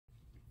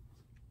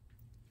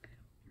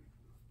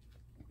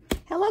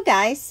Hello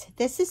guys,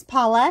 this is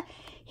Paula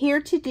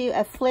here to do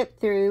a flip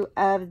through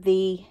of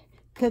the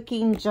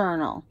cooking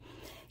journal.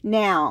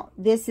 Now,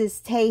 this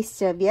is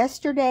taste of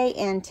yesterday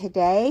and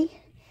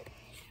today,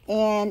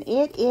 and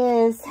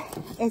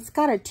it's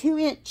got a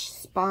 2-inch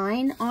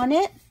spine on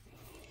it,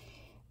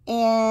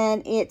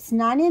 and it's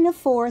 9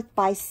 1/4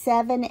 by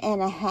 7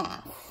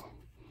 1/2.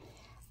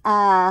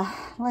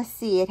 Let's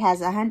see, it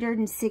has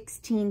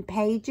 116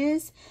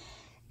 pages.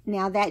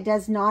 Now that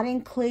does not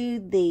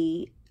include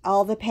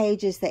all the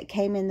pages that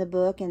came in the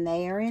book, and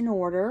they are in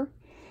order.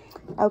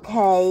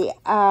 Okay,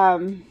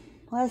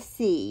 let's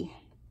see.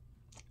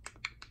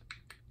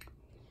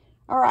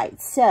 All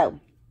right, so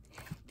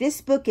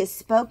this book is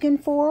spoken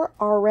for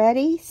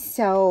already,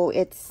 so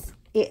it's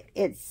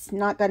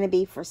not going to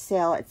be for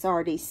sale. It's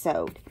already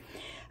sold.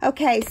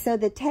 Okay, so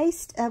the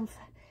taste of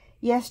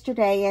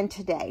yesterday and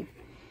today.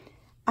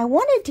 I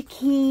wanted to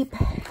keep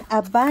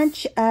a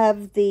bunch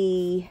of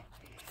the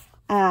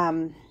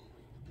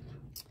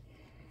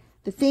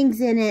things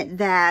in it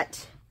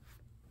that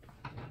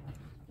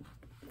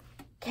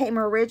came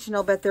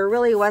original, but there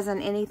really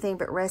wasn't anything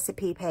but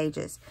recipe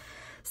pages.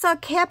 So I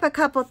kept a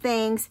couple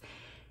things.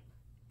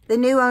 The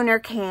new owner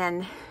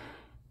can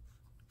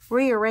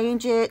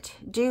rearrange it,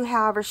 do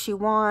however she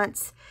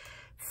wants,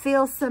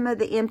 fill some of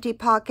the empty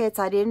pockets.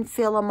 I didn't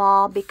fill them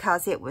all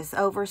because it was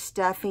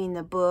overstuffing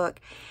the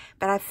book,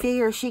 but I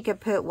figure she could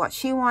put what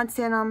she wants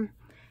in them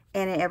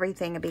and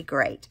everything would be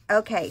great.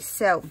 Okay,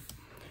 so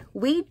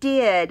we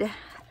did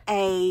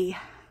a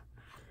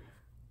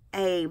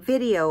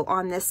video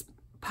on this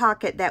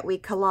pocket that we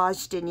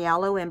collaged in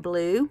yellow and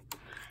blue,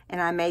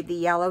 and I made the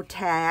yellow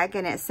tag,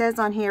 and it says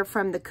on here,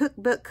 from the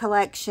cookbook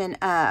collection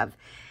of,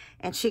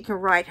 and she can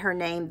write her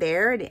name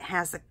there, and it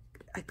has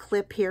a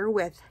clip here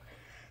with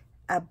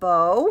a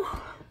bow.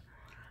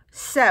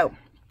 So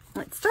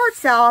it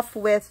starts off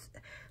with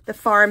the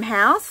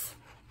farmhouse,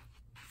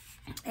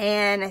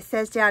 and it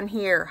says down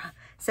here,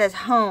 it says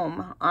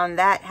home on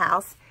that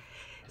house.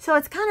 So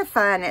it's kind of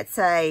fun. It's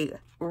a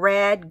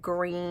red,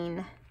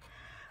 green,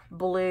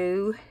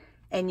 blue,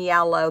 and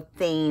yellow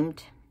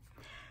themed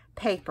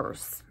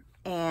papers.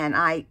 And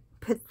I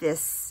put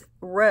this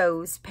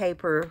rose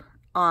paper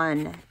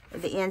on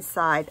the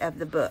inside of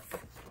the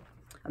book,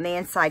 on the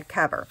inside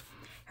cover.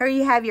 Here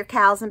you have your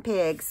cows and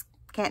pigs.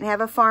 Can't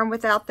have a farm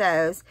without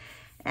those.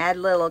 Add a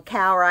little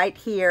cow right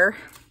here.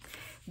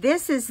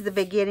 This is the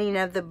beginning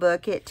of the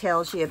book. It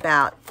tells you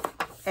about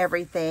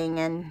everything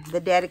and the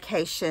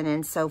dedication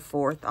and so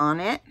forth on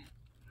it.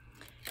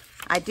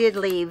 I did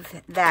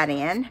leave that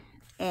in,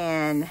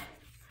 and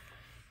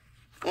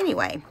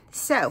anyway,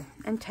 so,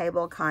 and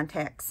table of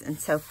contents and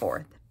so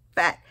forth,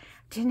 but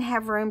didn't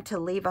have room to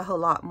leave a whole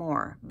lot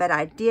more, but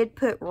I did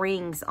put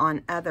rings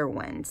on other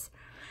ones.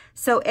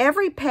 So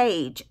every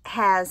page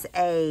has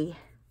a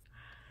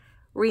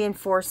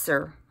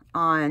reinforcer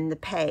on the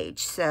page,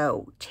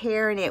 so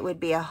tearing it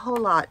would be a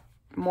whole lot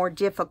more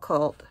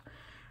difficult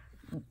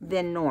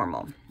than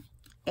normal.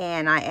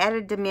 And I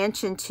added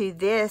dimension to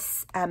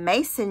this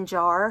mason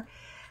jar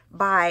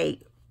by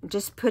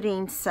just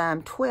putting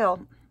some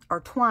twill or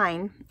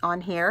twine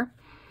on here,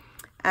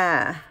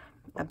 a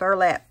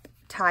burlap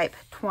type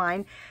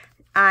twine.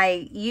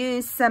 I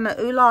used some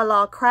Ooh La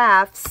La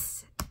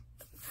Crafts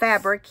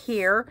fabric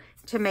here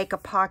to make a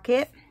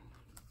pocket,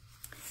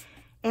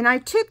 and I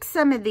took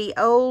some of the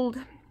old,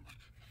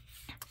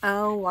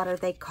 oh, what are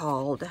they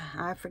called?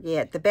 I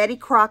forget. The Betty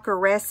Crocker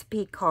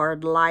Recipe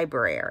Card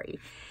Library.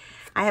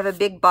 I have a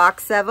big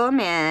box of them,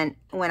 and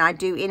when I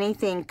do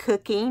anything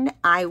cooking,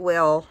 I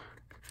will,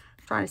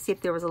 trying to see if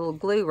there was a little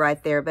glue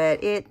right there,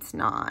 but it's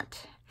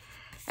not.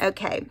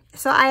 Okay,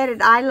 so I added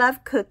I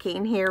Love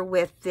Cooking here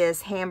with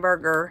this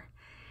hamburger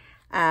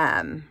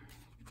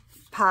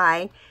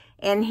pie,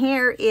 and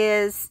here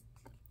is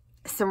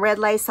some red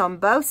lace on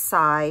both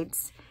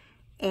sides.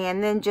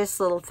 And then just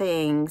little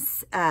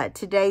things.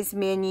 Today's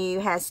menu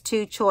has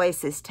 2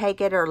 choices.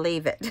 Take it or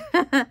leave it.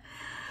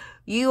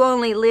 You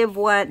only live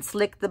once,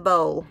 lick the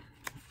bowl.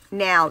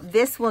 Now,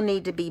 this will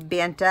need to be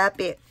bent up.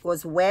 It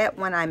was wet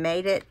when I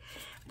made it.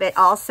 But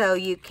also,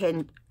 you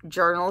can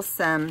journal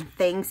some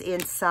things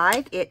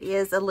inside. It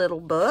is a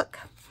little book.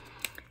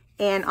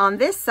 And on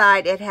this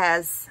side, it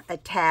has a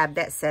tab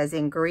that says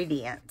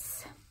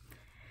ingredients.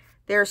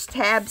 There's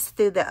tabs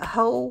through the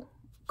whole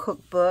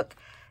cookbook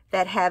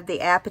that have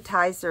the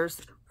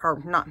appetizers,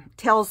 or not,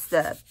 tells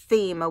the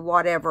theme of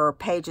whatever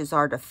pages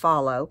are to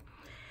follow.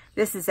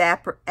 This is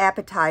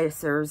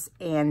appetizers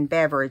and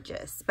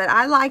beverages. But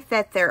I like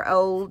that they're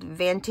old,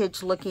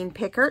 vintage-looking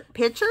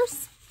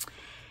pictures.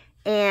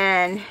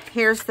 And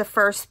here's the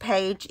first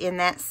page in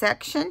that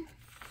section.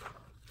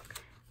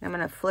 I'm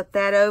going to flip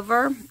that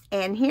over.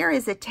 And here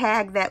is a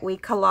tag that we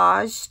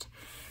collaged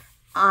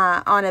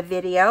on a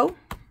video.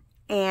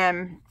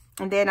 And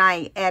then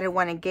I added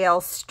one of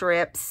Gail's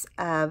strips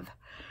of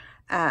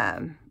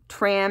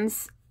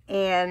trims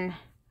and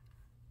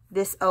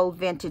this old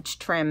vintage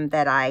trim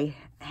that I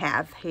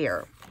have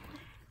here.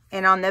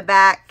 And on the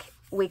back,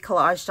 we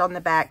collaged on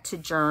the back to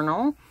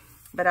journal.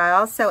 But I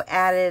also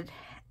added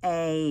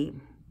a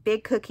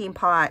big cooking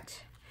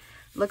pot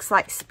Looks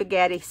like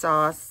spaghetti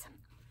sauce.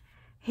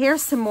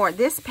 Here's some more.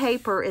 This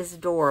paper is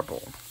adorable,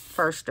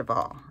 first of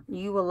all.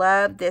 You will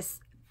love this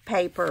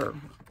paper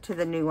to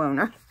the new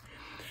owner.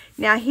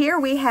 Now here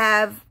we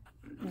have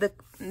the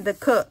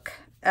cook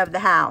of the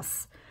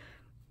house.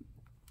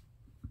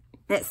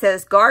 It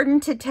says garden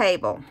to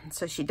table.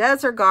 So she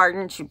does her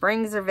garden, she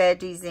brings her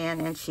veggies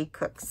in, and she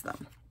cooks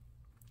them.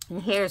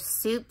 And here's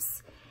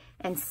soups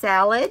and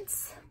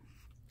salads.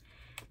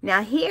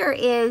 Now here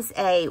is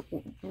a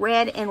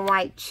red and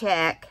white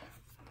check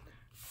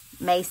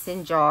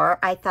mason jar.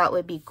 I thought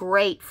would be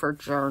great for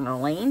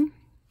journaling.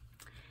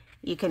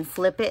 You can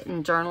flip it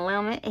and journal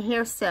on it. And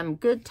here's some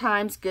Good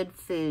Times, Good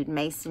Food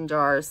mason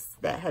jars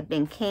that have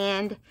been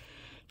canned.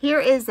 Here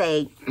is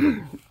a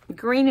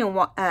green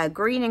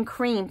and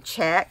cream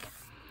check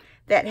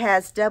that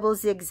has double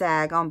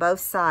zigzag on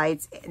both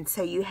sides. And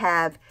so you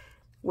have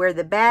where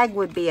the bag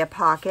would be a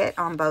pocket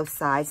on both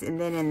sides. And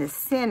then in the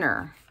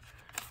center,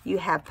 you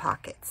have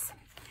pockets.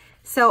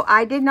 So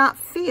I did not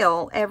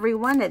fill every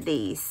one of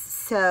these.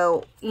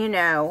 So, you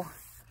know,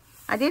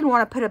 I didn't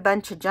want to put a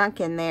bunch of junk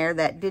in there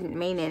that didn't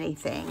mean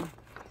anything.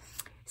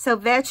 So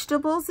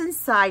vegetables and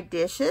side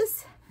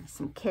dishes,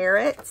 some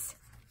carrots.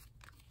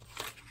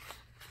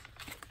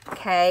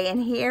 Okay,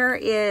 and here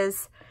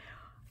is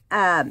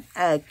a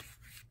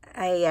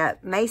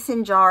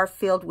mason jar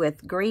filled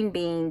with green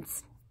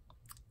beans.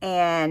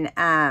 And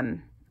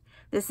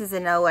this is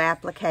an eau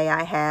applique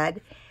I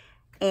had.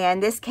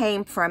 And this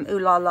came from Ooh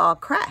La La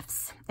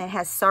Crafts. It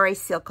has sari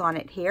silk on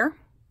it here.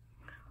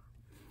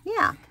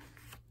 Yeah,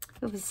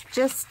 it was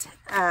just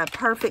a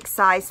perfect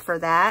size for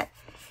that.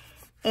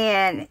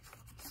 And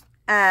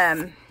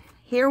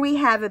here we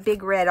have a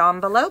big red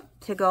envelope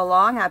to go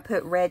along. I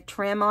put red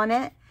trim on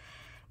it.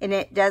 And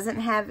it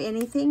doesn't have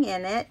anything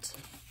in it.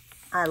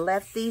 I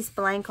left these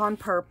blank on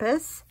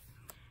purpose.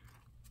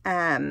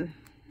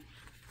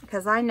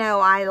 Because I know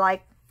I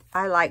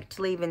liked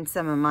leaving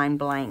some of mine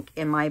blank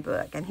in my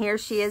book. And here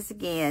she is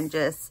again,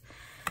 just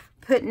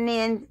putting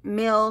in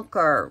milk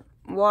or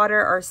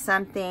water or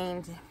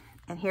something.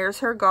 And here's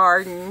her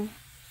garden.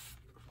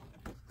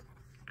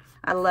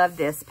 I love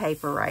this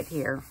paper right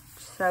here.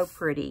 So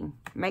pretty.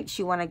 Makes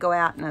you want to go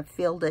out in a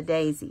field of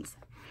daisies.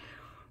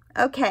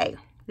 Okay,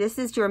 this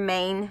is your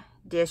main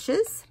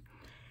dishes.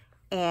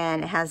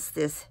 And it has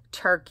this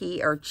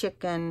turkey or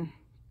chicken,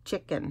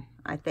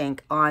 I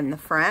think, on the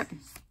front.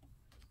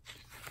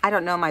 I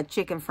don't know my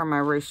chicken from my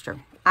rooster.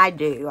 I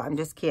do. I'm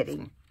just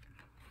kidding.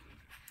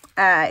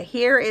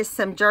 Here is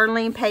some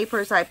journaling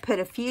papers. I put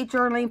a few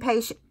journaling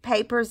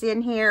papers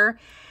in here.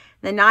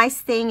 The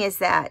nice thing is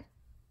that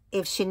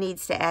if she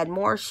needs to add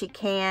more, she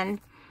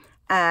can.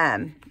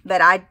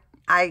 But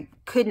I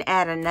couldn't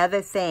add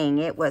another thing.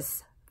 It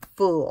was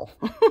full.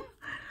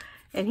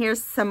 And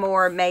here's some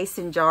more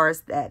mason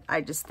jars that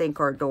I just think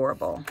are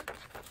adorable.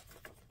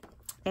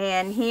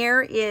 And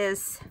here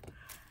is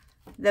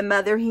the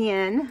mother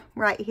hen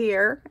right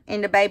here,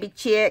 and the baby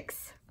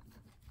chicks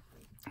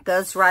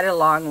goes right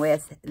along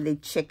with the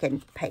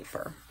chicken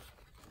paper.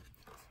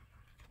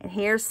 And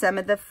here's some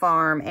of the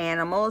farm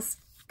animals,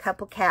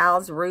 couple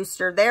cows,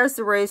 rooster. There's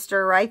the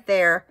rooster right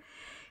there,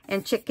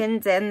 and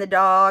chickens and the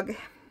dog,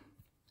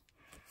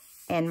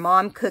 and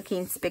mom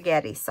cooking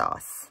spaghetti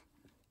sauce.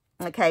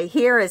 Okay,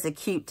 here is a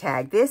cute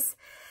tag. This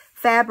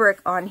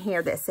fabric on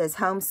here that says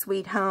Home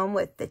Sweet Home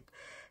with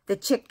the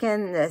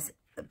chicken, the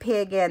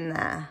pig, and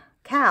the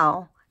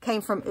cow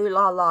came from Ooh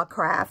La La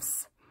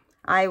Crafts.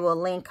 I will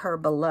link her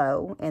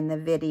below in the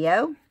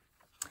video.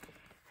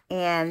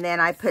 And then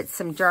I put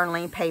some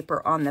journaling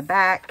paper on the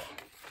back.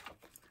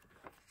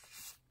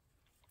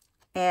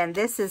 And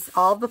this is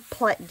all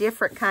the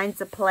different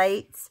kinds of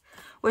plates,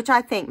 which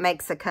I think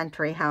makes a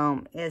country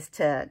home, is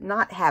to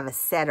not have a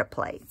set of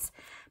plates,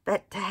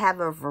 but to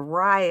have a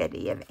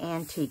variety of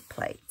antique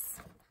plates.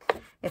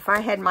 If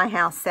I had my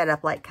house set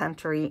up like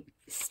country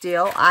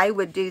still, I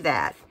would do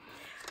that.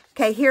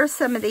 Okay, here's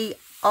some of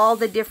all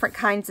the different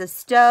kinds of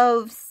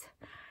stoves.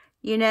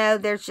 You know,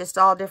 there's just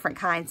all different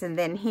kinds. And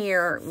then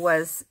here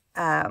was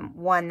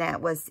one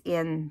that was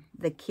in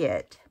the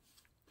kit.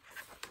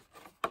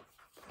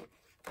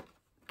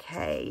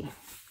 Okay.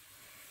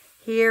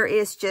 Here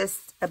is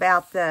just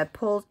about the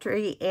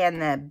poultry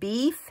and the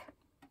beef.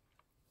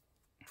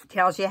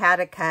 Tells you how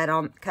to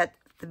cut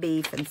the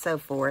beef and so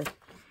forth.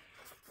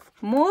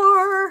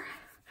 More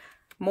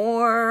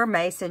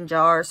mason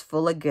jars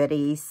full of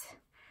goodies.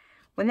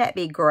 Wouldn't that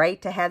be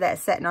great to have that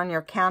sitting on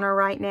your counter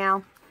right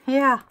now?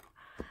 Yeah.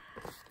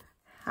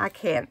 I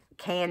can't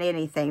can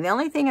anything. The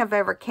only thing I've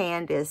ever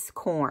canned is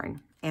corn.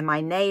 And my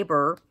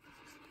neighbor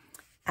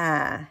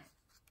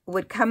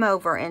would come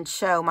over and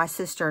show my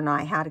sister and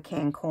I how to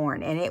can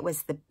corn. And it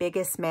was the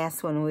biggest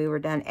mess when we were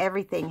done.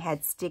 Everything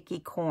had sticky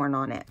corn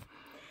on it.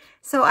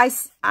 So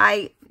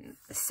I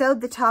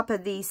sewed the top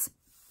of these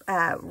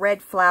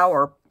red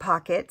flower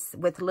pockets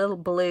with little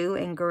blue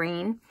and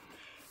green,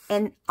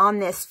 and on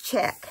this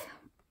check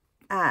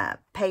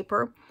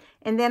paper.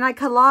 And then I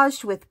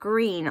collaged with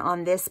green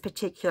on this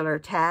particular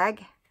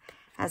tag.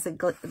 Has a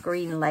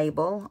green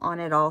label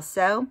on it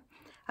also.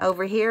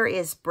 Over here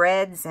is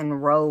breads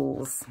and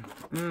rolls.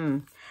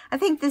 I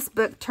think this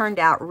book turned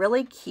out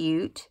really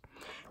cute.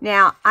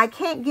 Now, I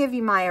can't give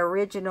you my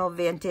original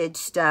vintage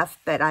stuff,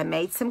 but I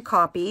made some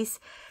copies.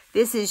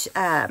 This is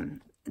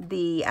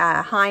the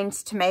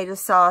Heinz tomato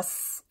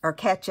sauce or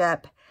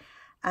ketchup.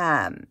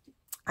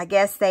 I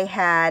guess they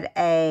had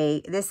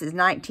this is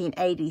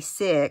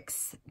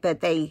 1986,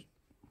 but they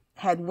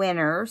had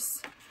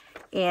winners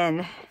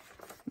in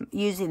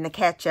using the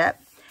ketchup.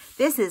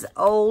 This is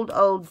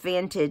old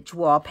vintage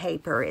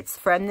wallpaper. It's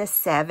from the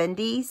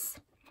 70s.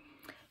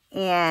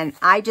 And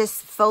I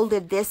just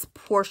folded this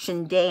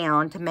portion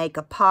down to make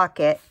a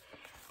pocket.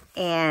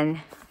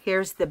 And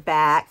here's the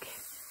back.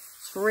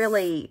 It's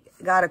really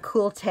got a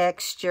cool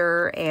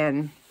texture.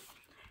 And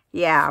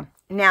yeah.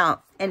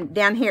 Now, and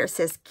down here it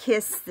says,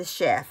 Kiss the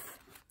Chef.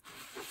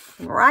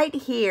 And right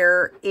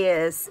here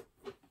is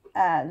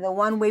the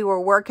one we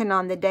were working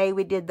on the day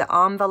we did the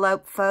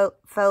envelope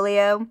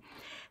folio.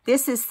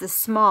 This is the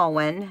small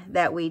one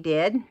that we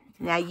did.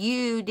 Now,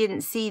 you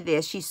didn't see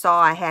this. You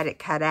saw I had it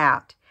cut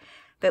out.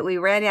 But we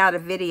ran out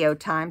of video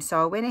time,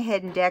 so I went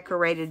ahead and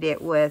decorated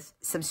it with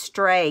some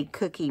stray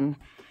cooking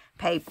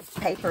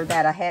paper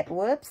that I had.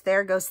 Whoops,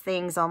 there goes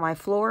things on my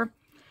floor.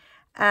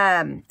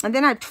 And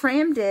then I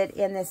trimmed it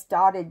in this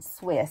dotted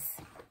Swiss.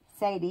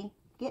 Sadie,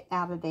 get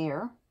out of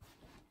there.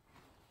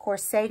 Of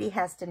course, Sadie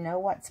has to know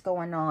what's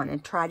going on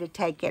and try to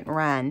take it and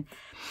run.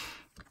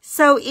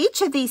 So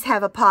each of these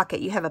have a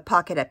pocket. You have a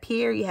pocket up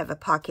here, you have a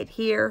pocket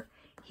here,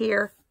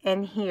 here,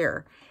 and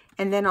here.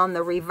 And then on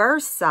the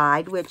reverse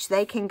side, which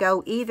they can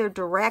go either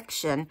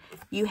direction,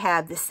 you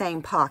have the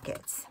same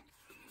pockets.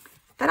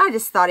 But I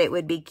just thought it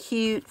would be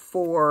cute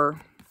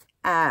for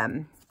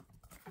the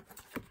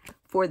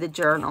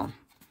journal.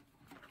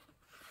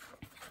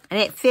 And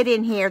it fit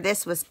in here.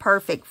 This was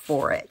perfect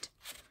for it.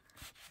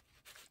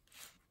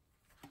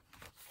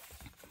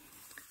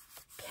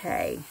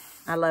 Okay.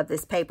 I love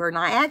this paper. And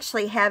I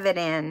actually have it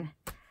in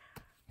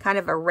kind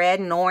of a red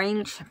and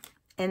orange.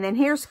 And then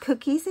here's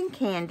cookies and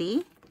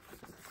candy.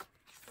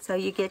 So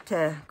you get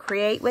to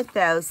create with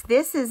those.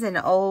 This is an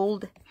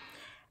old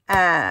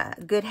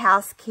Good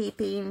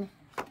Housekeeping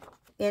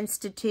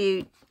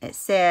Institute. It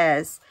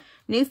says,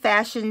 New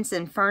Fashions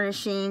and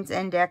Furnishings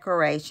and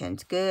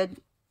Decorations. Good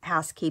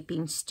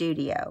Housekeeping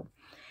Studio.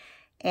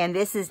 And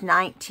this is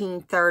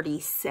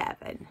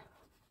 1937.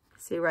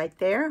 See right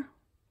there?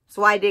 That's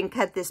why I didn't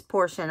cut this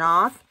portion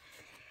off.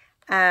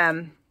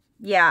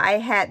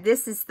 Yeah,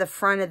 this is the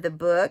front of the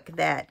book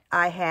that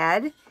I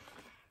had.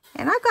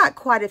 And I got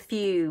quite a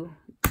few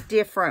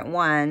different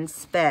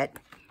ones, but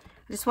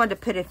I just wanted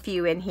to put a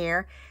few in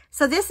here.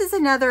 So this is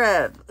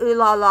another Ooh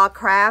La La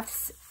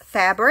Crafts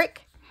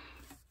fabric.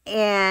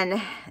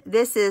 And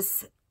this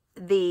is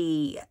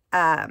the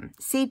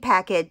seed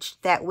package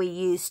that we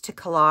used to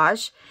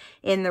collage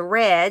in the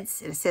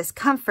reds. It says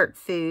comfort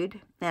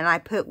food. And I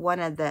put one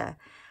of the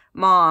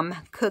mom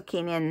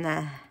cooking in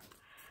the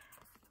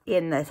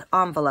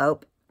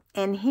envelope.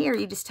 And here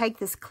you just take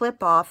this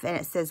clip off and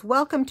it says,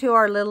 welcome to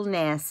our little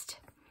nest.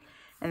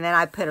 And then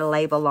I put a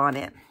label on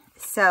it.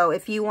 So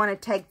if you want to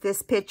take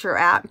this picture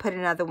out and put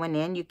another one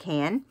in, you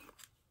can.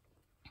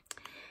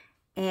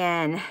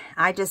 And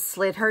I just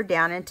slid her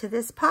down into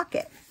this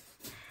pocket.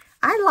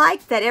 I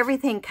like that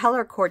everything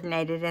color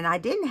coordinated, and I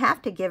didn't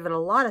have to give it a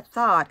lot of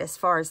thought as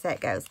far as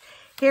that goes.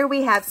 Here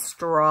we have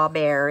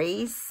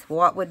strawberries.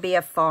 What would be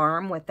a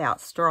farm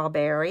without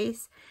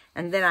strawberries?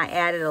 And then I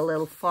added a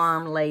little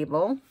farm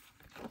label.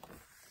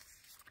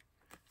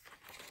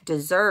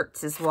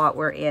 Desserts is what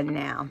we're in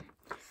now.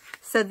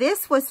 So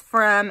this was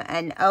from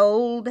an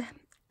old,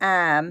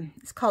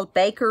 it's called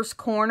Baker's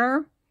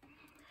Corner.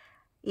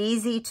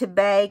 Easy to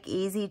bake,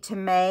 easy to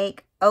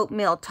make,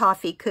 oatmeal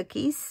toffee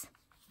cookies.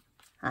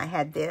 I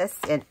had this,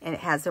 and it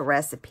has a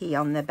recipe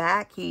on the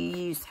back. You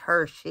use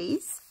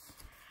Hershey's.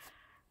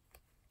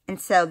 And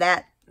so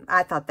that,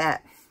 I thought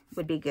that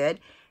would be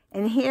good.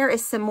 And here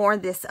is some more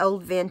of this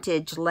old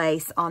vintage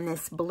lace on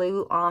this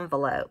blue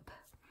envelope.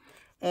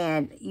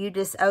 And you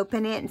just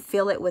open it and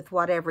fill it with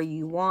whatever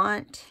you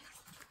want.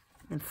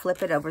 And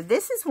flip it over.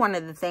 This is one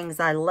of the things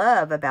I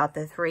love about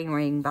the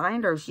 3-ring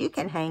binders. You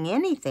can hang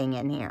anything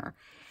in here.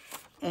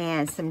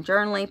 And some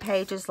journaling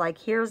pages. Like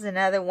here's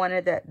another one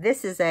of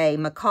this is a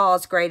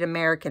McCall's Great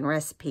American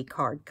Recipe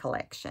Card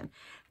Collection.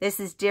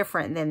 This is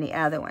different than the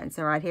other ones.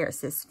 And right here it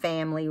says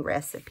Family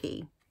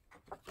Recipe.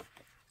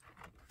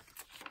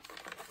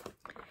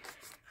 It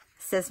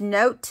says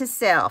Note to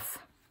Self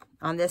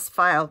on this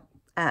file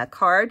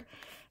card.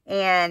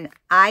 And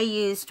I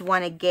used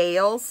one of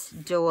Gail's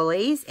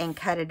doilies and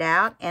cut it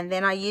out. And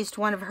then I used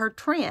one of her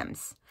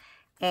trims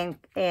and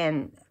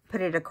put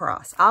it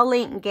across. I'll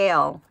link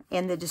Gail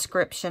in the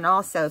description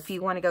also if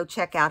you want to go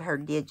check out her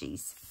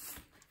digis.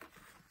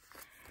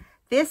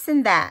 This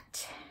and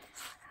that.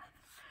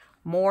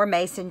 More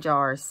mason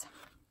jars.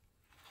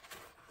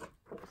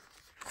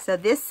 So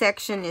this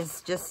section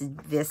is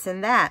just this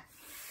and that.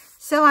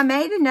 So I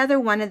made another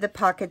one of the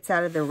pockets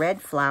out of the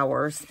red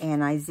flowers,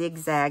 and I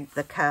zigzagged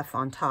the cuff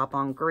on top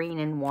on green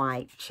and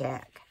white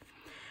check.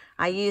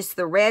 I used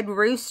the Red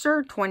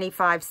Rooster,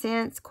 25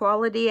 cents,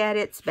 quality at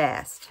its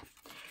best.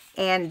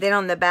 And then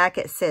on the back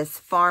it says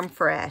Farm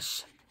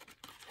Fresh.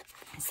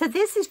 So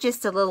this is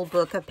just a little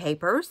book of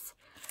papers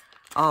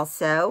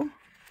also.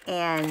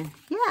 And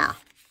yeah,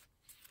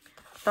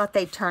 thought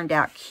they turned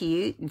out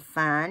cute and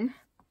fun.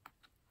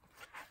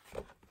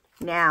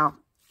 Now,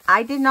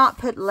 I did not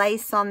put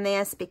lace on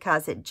this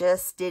because it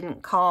just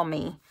didn't call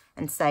me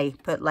and say,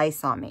 put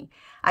lace on me.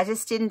 I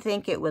just didn't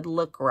think it would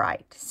look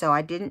right. So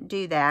I didn't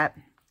do that.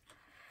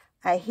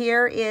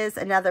 Here is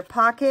another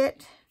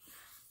pocket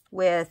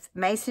with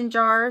mason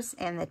jars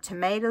and the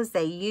tomatoes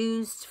they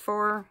used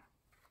for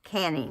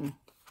canning.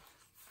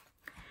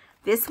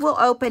 This will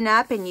open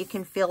up and you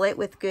can fill it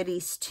with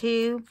goodies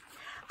too.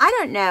 I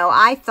don't know.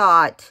 I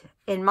thought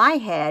in my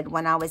head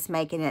when I was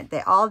making it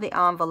that all the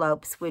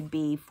envelopes would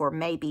be for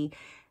maybe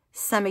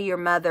some of your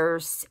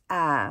mother's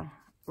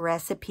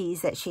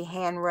recipes that she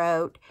hand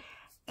wrote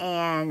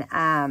and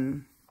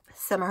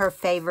some of her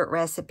favorite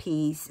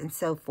recipes and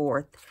so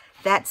forth.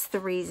 That's the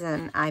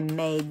reason I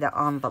made the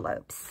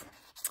envelopes.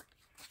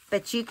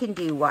 But you can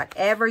do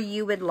whatever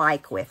you would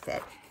like with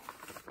it.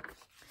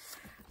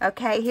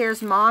 Okay,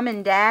 here's Mom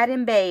and Dad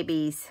and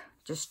babies.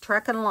 Just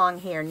trucking along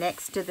here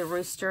next to the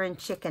rooster and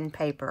chicken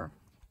paper.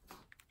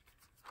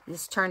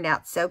 This turned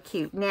out so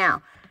cute.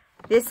 Now,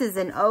 this is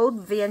an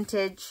old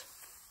vintage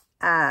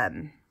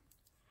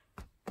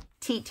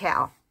tea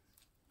towel.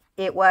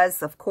 It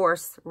was, of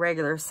course,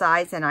 regular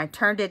size, and I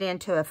turned it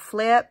into a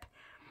flip.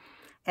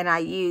 And I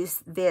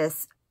used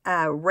this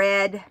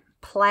red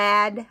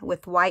plaid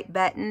with white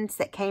buttons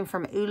that came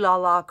from Ooh La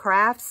La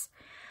Crafts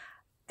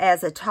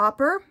as a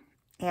topper.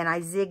 And I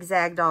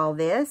zigzagged all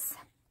this.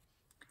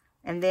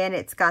 And then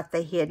it's got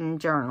the hidden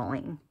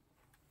journaling.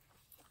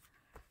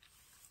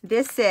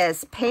 This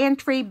says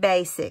Pantry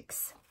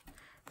Basics.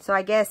 So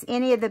I guess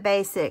any of the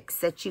basics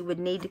that you would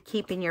need to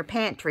keep in your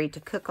pantry to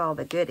cook all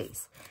the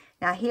goodies.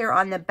 Now here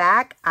on the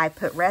back, I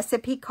put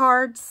recipe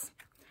cards.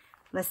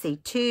 Let's see,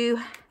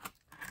 2,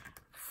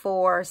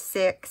 4,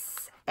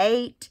 6,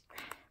 8.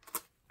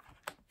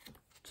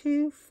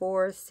 2,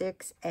 4,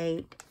 6,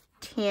 8,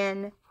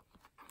 10,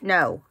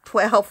 no,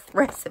 12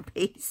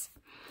 recipes.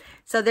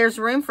 So there's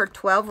room for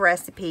 12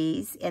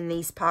 recipes in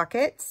these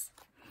pockets.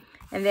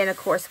 And then, of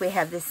course, we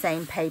have the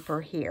same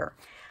paper here.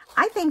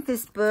 I think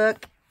this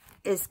book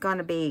is going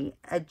to be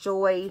a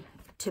joy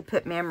to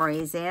put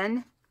memories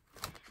in.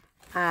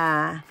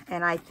 And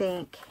I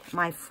think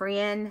my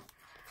friend,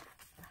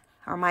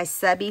 or my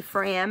subby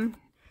friend,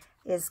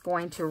 is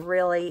going to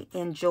really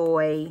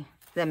enjoy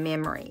the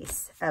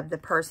memories of the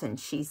person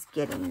she's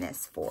getting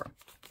this for.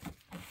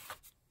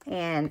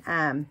 And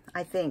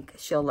I think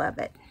she'll love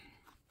it.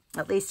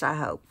 At least I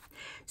hope.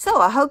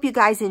 So I hope you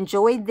guys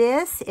enjoyed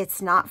this.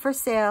 It's not for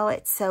sale.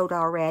 It's sold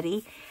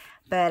already.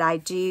 But I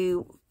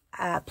do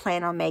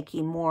plan on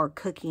making more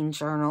cooking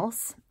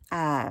journals.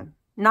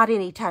 Not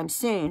anytime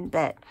soon,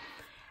 but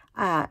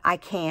I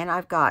can.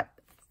 I've got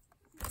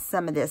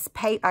some of this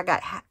paper. I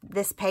got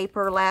this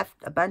paper left,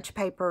 a bunch of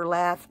paper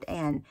left,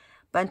 and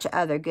a bunch of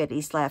other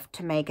goodies left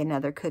to make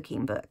another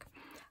cooking book.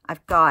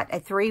 I've got a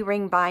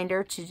 3-ring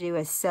binder to do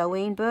a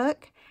sewing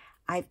book.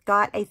 I've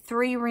got a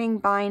 3-ring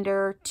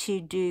binder to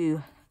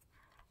do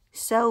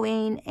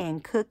sewing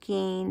and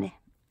cooking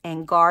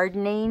and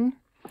gardening.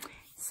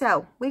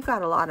 So we've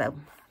got a lot of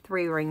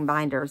 3-ring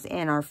binders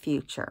in our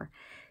future.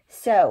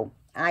 So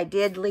I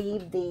did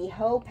leave the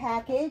whole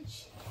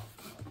package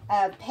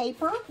of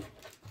paper,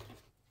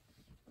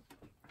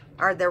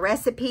 are the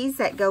recipes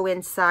that go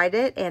inside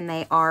it, and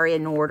they are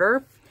in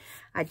order.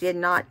 I did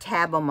not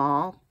tab them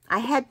all. I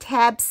had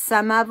tabbed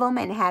some of them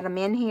and had them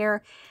in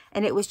here,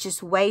 and it was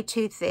just way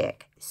too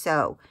thick.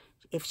 So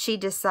if she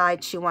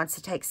decides she wants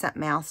to take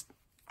something else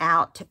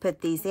out to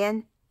put these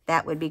in,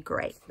 that would be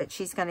great. But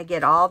she's going to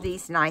get all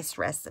these nice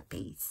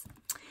recipes.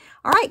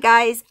 All right,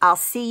 guys, I'll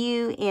see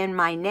you in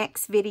my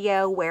next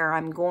video where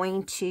I'm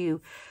going to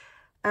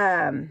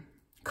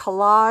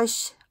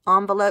collage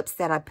envelopes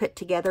that I put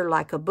together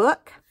like a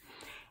book.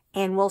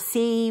 And we'll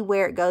see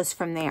where it goes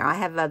from there. I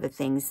have other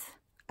things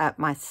up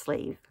my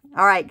sleeve.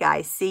 All right,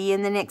 guys, see you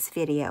in the next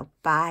video.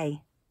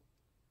 Bye.